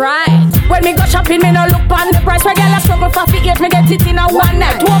while. That's right. When me go shopping, me no look on the price. Where girl a struggle for 8, me get it in a one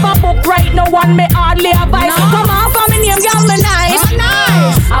night. To overbook right, no one me hardly advise. No. Come on for me name, girl me nice. Oh,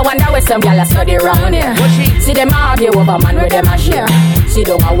 nice. I wonder where some girl a study round here. See them argue over man where them a share. She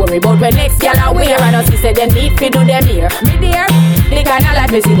don't a worry about when next girl a wear. And she say they need to do them here. Me dear, the kind of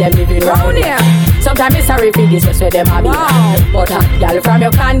life me see them living round here. Sometimes it's sorry for this, just where them a be. But girl from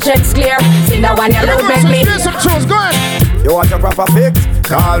your conscience clear. See that one you look make me. You want your proper fix?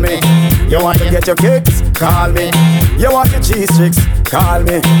 Call me. You want to get your kicks? Call me. You want your cheese tricks? Call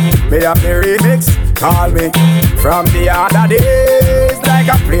me. Me have the remix? Call me. From the other days, like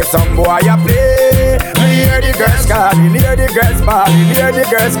I play some boy I play. Me hear the girls calling, hear the girls bawling, hear the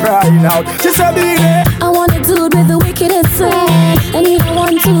girls crying out. She said, "Baby, I want a dude with the wickedest slang. I need a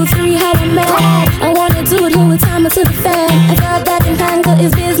 1, 2, 3, how a man. I want a dude who would time it to the fan. I got that can handle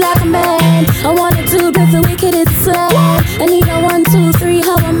his biz like a man. I want a dude with the wickedest slang. I need a 1, 2, 3,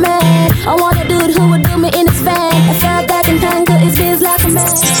 how a man. I want a dude who would do me in his van. I got that can handle his biz like a man."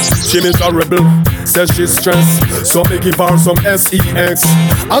 She miserable, says she's stressed, so me give her some sex.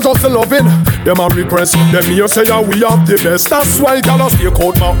 I just loving, them a request. Them here say we have the best. That's why girl stay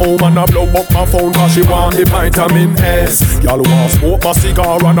out my home and I blow up my phone cause she want the vitamin S. Girl want smoke my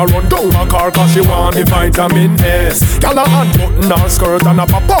cigar and I run down my car cause she want the vitamin S. Girl a unbutton her skirt and I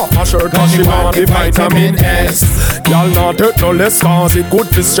pop off my shirt cause she want the vitamin S. Girl not take no less cause it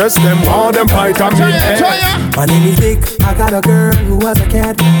good to stress them want them vitamin S. My name is Dick, I got a girl who has a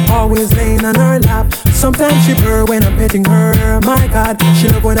cat, always laying on her lap. Sometimes she purr when I'm petting her. My God, she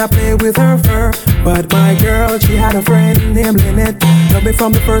love when I play with her fur. But my girl, she had a friend named Lynette. Loved me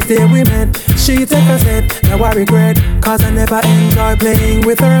from the first day we met. She take a set, now I regret, cause I never enjoy playing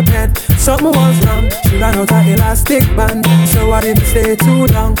with her pet. Something was wrong, she ran out her elastic band, so I didn't stay too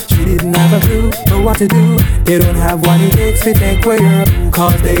long. She didn't have a clue but what to do. They don't have what it takes to take away her,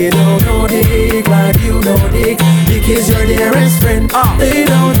 cause they don't know Dick like you know Dick. Dick is your dearest friend. They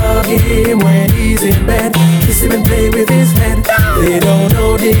don't hug him when he's in bed, kiss him and play with his head. They don't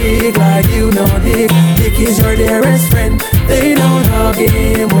know Dick like you know Dick. Dick is your dearest friend. They don't hug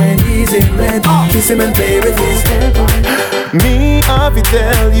him when he's in bed, kiss him and play with his head. Me have to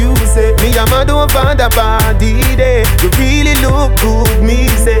tell you, say me I'm a don't find a body day. You really look good, me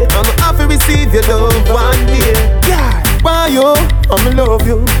say I'm have to receive your love one day. Yeah, why you? I'm love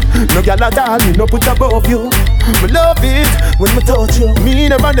you. No girl at all, me no put above you. Me love it when me touch you. Me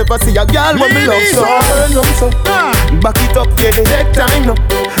never see a girl when me love so. Turn up so, back it up, yeah. Take time now,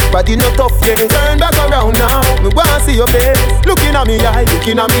 body no tough, yeah. Turn back around now. Me wanna see your face, looking at me eye,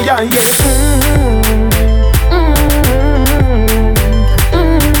 yeah.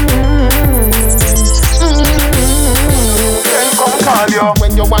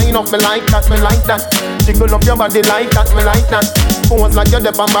 When you wind up me like that, me like that. Jiggle up your body like that, me like that. Pose like you're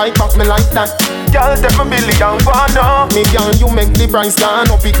deaf and bike up, me like that. Girl, take me $1 for no. Me girl, you make the price gone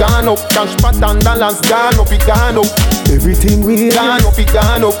up, it gone up. Cash pot and dollars gone up, it gone up. Everything we gone up, it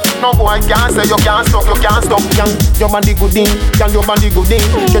gone up. No boy can't say you can't stop, you can't stop. Girl, your body good in, girl, your body good in.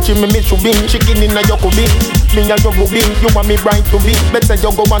 Catching me shubing, chicken in a your cubing. Me and your ruby, you want me bright to be. Better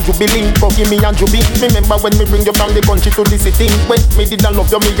you go and jubilee, forgive me and jubi. Remember when me bring you from the country to the city. When me did I love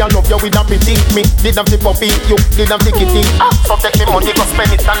you, me I love you with a pretty. Me did have the puppy, you did have the kitty. So take me money, go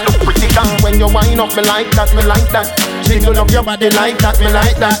spend it and look pretty. And when you wind up, me like that, me like that. Jiggle up your body like that, me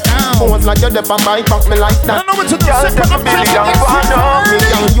like that. Pose like you're deaf and bike up, me like that. Girl, take me $1 for no. Me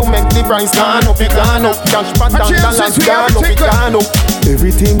and you make the price gone up, it gone up. Cash pot and dollars gone up, it gone up.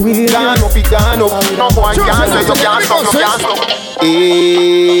 Everything we gone up, it gone up. No boy can't say you can't stop, you can't stop.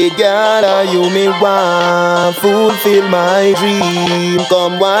 Hey, girl, you me want fulfill my dream.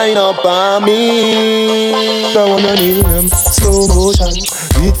 Come wind up on me. I wanna need them slow motion.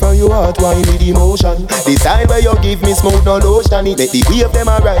 Beat from your heart, wine with emotion. The time where you give me smoke, no lotion. It make the wave them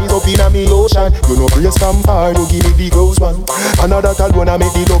a rise up in a me ocean. You know brace from far, you give me the gross one. Another tal wanna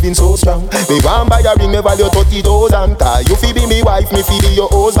make the loving so strong. Me want buy a ring, me value 30,000. Cause you fi be me wife, me fi be your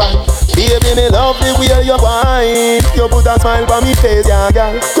husband. Baby, me love the way you wine. You put a smile on me face, yeah,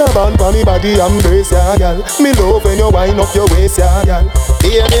 girl. Grab on for me body, embrace, yeah, girl. Me love when you wind up your waist, yeah, girl.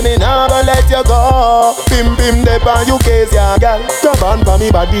 Baby, me nah buy let you go. Bim bim dep on you case, yeah, girl. Grab on for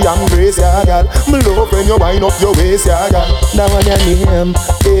me body and brace, yeah, girl. Me love when you wind up your waist, yeah, girl. Now on your name,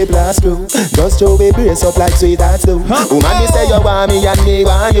 they blast through. Just show me brace up like sweet hearts do. Woman, me say you want me and me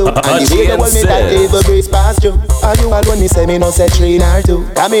want you. And the way you hold me that evil grace past you. And you alone me say me no say 3 nor 2.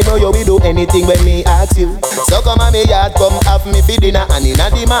 And me know you will do anything when me ask you. So come on me yard, come have me for dinner. And in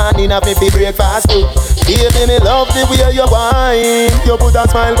the morning have me for breakfast too. Baby, me love the way you whine. You put a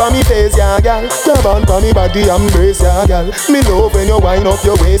smile on me face, yeah, girl. Grab on for me body and brace, yeah, girl. Me love when you wind up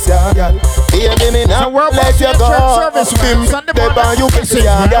your waist, yeah, girl. Baby, me now let you go. Bim, step on you kiss,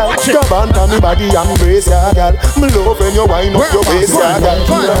 yeah, girl. Grab on for me body and brace, yeah, girl. Me love when you wind up your waist, yeah, girl.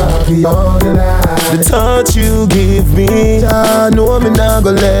 The touch you give me, I know me not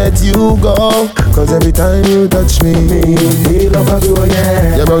gonna let you go. Cause every time you touch me, feel love a grow,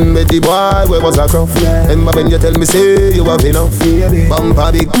 yeah. You run with the boy, where was I from? Remember when you tell me say you have enough?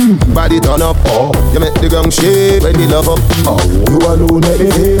 Bumper big, body turn up. You make the ground shake when me love up. You alone make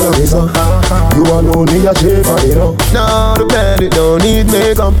me feel like this. You alone need a shape for it up. Now the planet don't need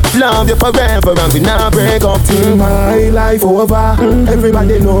makeup. Love you forever and we not break up. Till my life over,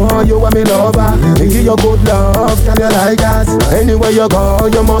 everybody know you are me lover. Me give you good love, can you like that? Anywhere you go,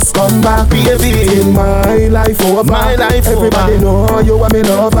 you must come back, baby. Till my life over, my life everybody know you are me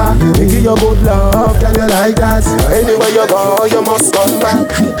lover. Me give you good love, can you like that? Anywhere you go, you must come back.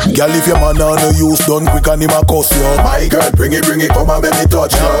 Girl, if your man on no use done quick and him a cuss you. My girl, bring it, come and make me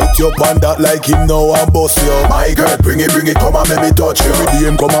touch you. Put your pan that like him now and bust you. My girl, bring it, come and make me touch you. Every day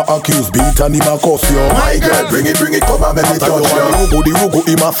him come and accuse, beat and him a cuss you. My girl, bring it, come and make me touch you. The rugo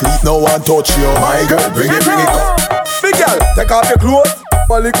him a fleet now and touch you. My girl, bring it, come. Big girl, take off your clothes,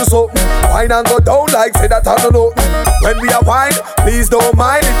 a little something. Wine and go down like say that I don't know. When we are wine, please don't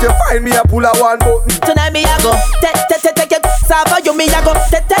mind if you find me a pull a one button. Tonight me a go, take it, suffer you me a go,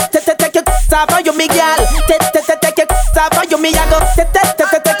 take it, suffer you me girl, take it, suffer you me a go, take it,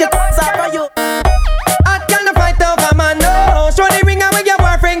 suffer you. I can't fight over man, no. Show the ring when your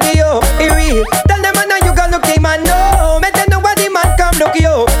boyfriend give you, be real. Tell them man you gonna look the man, no. Make them know what the man come look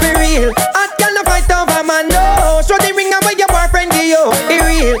you, be real. I can't fight over man, no. Show the ring when your boyfriend give you, be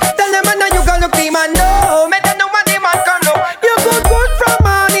real. Tell them man you gonna look the man, no. Make them know what the man come look. You good from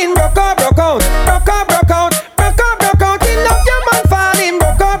morning, broke out. In love your man falling,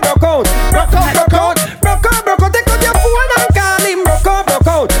 broke out. Take out your phone and call him, broke out.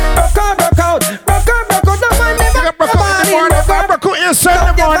 No man never broke out inside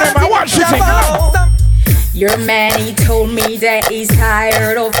the morning, man. Watch it. Your man, he told me that he's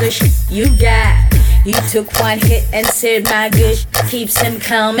tired of the shit you got. You took one hit and said my good keeps him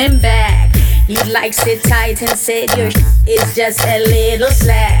coming back. He likes it tight and said your shit is just a little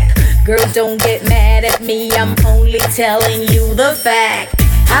slack. Girl, don't get mad at me, I'm only telling you the fact.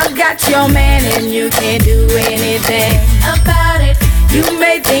 I've got your man and you can't do anything about it. You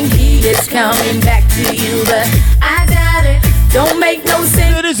may think he is coming back to you, but I doubt it. Don't make no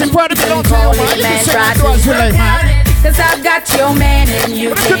sense. It isn't part of it, don't tell me, man. Try to work out it. Cause I've got your man and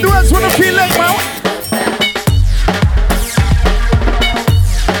you can't do anything about it.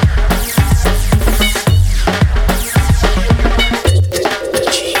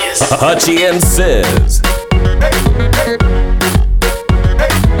 Hutchie and Sis.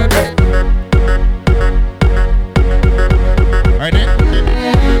 Alright then.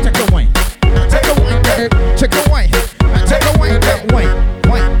 Take a wine. Take a wine. Take a wine. Take a wine. Wine.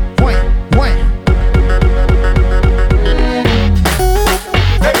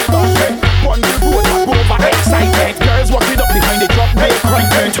 On the road, over excitement. Girls walking up behind the truck, make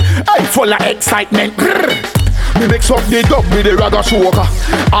content. Hey, full of excitement. Me mix up the dub with the ragga soca.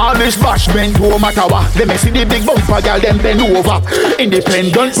 All this bashment no matter what. Let me see the big bumper girl them bend over.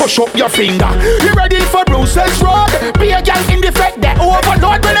 Independent, push up your finger. You ready for Bruce's Road? Be a girl in the fact that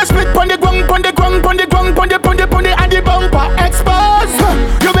overload. When I split pon the grung, and the bumper exposed.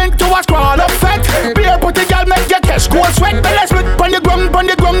 You went to a scroll of fat. Be a put the girl make your cash cold sweat. When I split pon the grung, and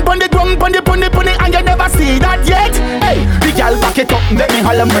you never see that yet. Hey, the girl back it up, make me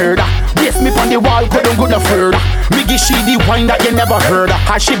holler murder. Brace me pon the wall, couldn't go no further. Me give she the wine that you never heard of.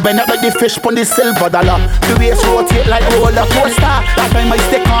 How she bend up like the fish pon the silver dollar. The waist rotate like roller coaster. That time I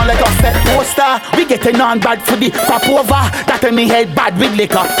stick on like a set poster. We getting on bad for the crop over. That time me head bad with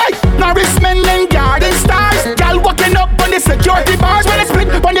liquor. Hey, Norris men and garden stars. Girl walking up on the security bars. When I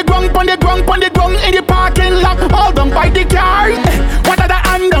split pon the grung in the parking lot. All done by the car. What are the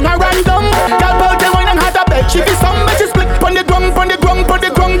hand on a random? Girl bout the wine and had a bed. She be some bitch split pon the grung. Pick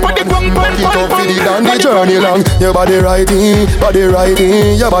it up for the down the journey long. your body righty, your body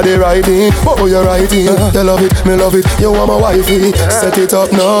righty. Oh, you're righty. You love it, me love it. You want my wifey? Set it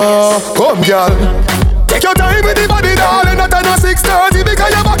up now. Come, girl. Take your time with the body, darling. Not on a 6:30 because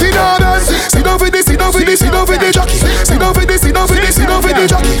you're back in August. Sit down for this, sit down for this, sit down for the jockey. Sit down for this, sit down for this, sit down for the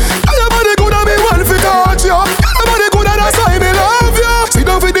jockey. And your body good and me one for touch you. Your body good and that's why me love you. Sit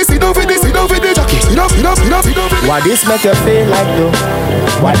down for this, sit down for this, sit down for the jockey. Sit down, sit down, sit down, sit down for this. What this make you feel like though?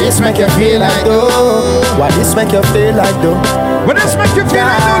 What this make you feel like though? What this make you feel like though? What this make you feel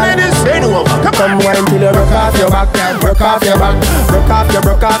like though, ladies? Come wine till you broke off your back, broke off your back, broke off your,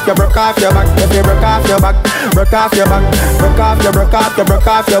 broke off your, broke off your back. If you broke off your back, broke off your back, broke off your, broke off your, broke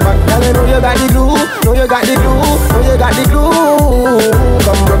off your back. Girl, you know you got the glue, know you got the glue, know you got the glue.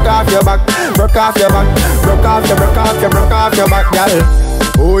 Come broke off your back, broke off your back, broke off your, broke off your, broke off your back, girl.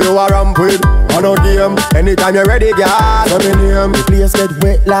 Who you are ramp with? On a game. Anytime you're ready, girl. Come in here. The place get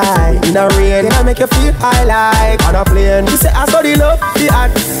wet like in a rain. It make you feel high like on a plane. She say I saw the love, the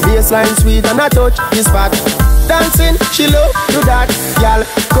art. Baseline sweet and I touch the spot. Dancing, she love do that. Girl,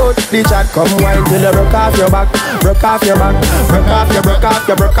 cut the chat. Come wine till you broke off your back, broke off your back, broke off your, broke off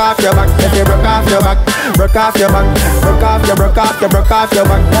your, broke off your back. If you broke off your back, broke off your back, broke off your, broke off your, broke off your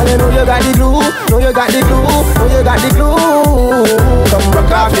back. Girl, you know you got the glue, know you got the glue, know you got the glue. Come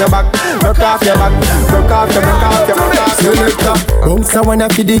broke off your back, broke off your back, broke off your, broke off your, broke off your back. Bounce a wanna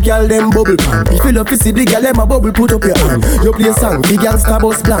feed the girl them bubble pan. If you love to see the girl them a bubble, put up your hand. You play song, the girl star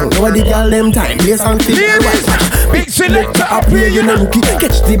bus blank. Know the girl them time, play song fit the white. Big selector up here, you know rookie.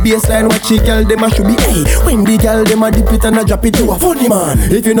 Catch the baseline, watch the girl them a should be. Hey, when the girl them a dip it and a drop it to a funny man.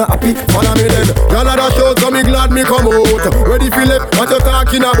 If you not happy, follow me then. Y'all are the show, so me glad me come out. Ready for left, what you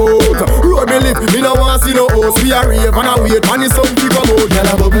talking about? Road me live, me no want see no host. We a rave and a wait, and it's something come out. Girl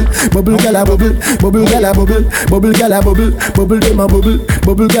a bubble, bubble, girl a bubble, bubble, girl a bubble, bubble, girl a bubble, bubble, them a bubble,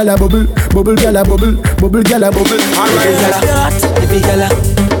 bubble, girl a bubble, bubble, girl a bubble, bubble, girl a bubble. Alright, every girl,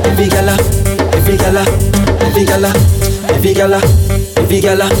 every girl, every girl, every girl, every girl, every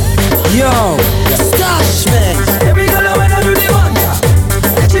girl. Yo, Stash man, every girl when I do the wonder,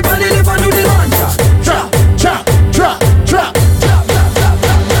 chip on the lip and do the wonder. Drop, drop, drop, drop, drop, drop, drop,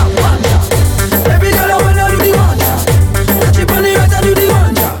 drop, drop, wonder. Every girl when I do the wonder, chip on the right and do the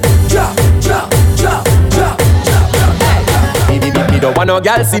wonder. Drop, drop, drop, drop, drop, drop. Me don't want no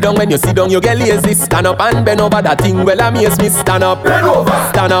girl sit down. When you sit down, you get lazy. Stand up and bend over. That thing well amaze me. Stand up, bend over,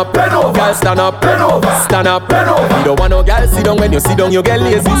 stand up, bend over. Girl stand up, bend over, stand up, bend over. Me don't want no girl sit down. When you sit down, you get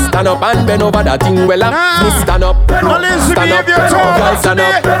lazy. Stand up and bend over. That thing well amaze me. Stand up, bend over, stand up, bend over. Girl stand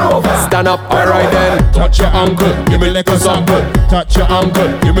up, bend over, stand up. Alright then. Touch your ankle, give me like a sample. Touch your ankle,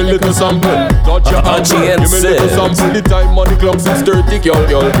 give me like a sample. Touch your ankle, give me like a sample. The time on the clock 6:30, girl,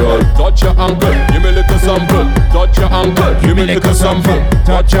 girl, girl. Touch your ankle, give me like a sample. Touch your ankle, give me like a sample.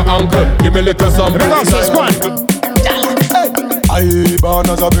 Touch your ankle, give me like a sample. I born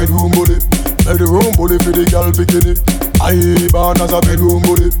as a bedroom bully, bedroom bully for the girl bikini. I born as a bedroom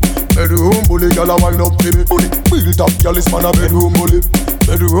bully, bedroom bully, girl a wind up to me. Built up, girl is man a bedroom bully,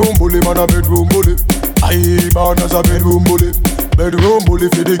 bedroom bully, man a bedroom bully. I born as a bedroom bully, bedroom bully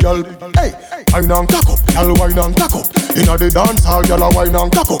for the girl. Hey, wine and cock up, girl wine and cock up. Inna the dance hall, girl a wine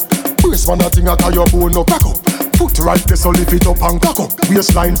and cock up. Brace man a thing a tie your bone no crack up. Foot right there, so lift it up and cock up.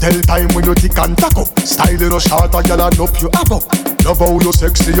 Waistline tell time when you tick and tack up. Style it short, a girl and up you up up. Love how you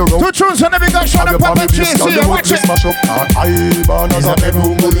sexy, you round. Two tunes and every guy shot up on the chase here, watch it. I born as a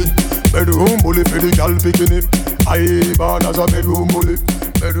bedroom bully, bedroom bully for the girl bikini. I born as a bedroom bully,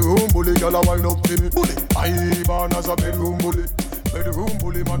 bedroom bully, girl a wind up to me. Bully, I born as a bedroom bully, bedroom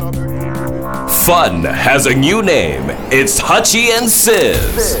bully, man a bedroom bully. Fun has a new name. It's Hutchie and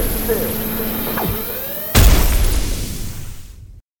Sis.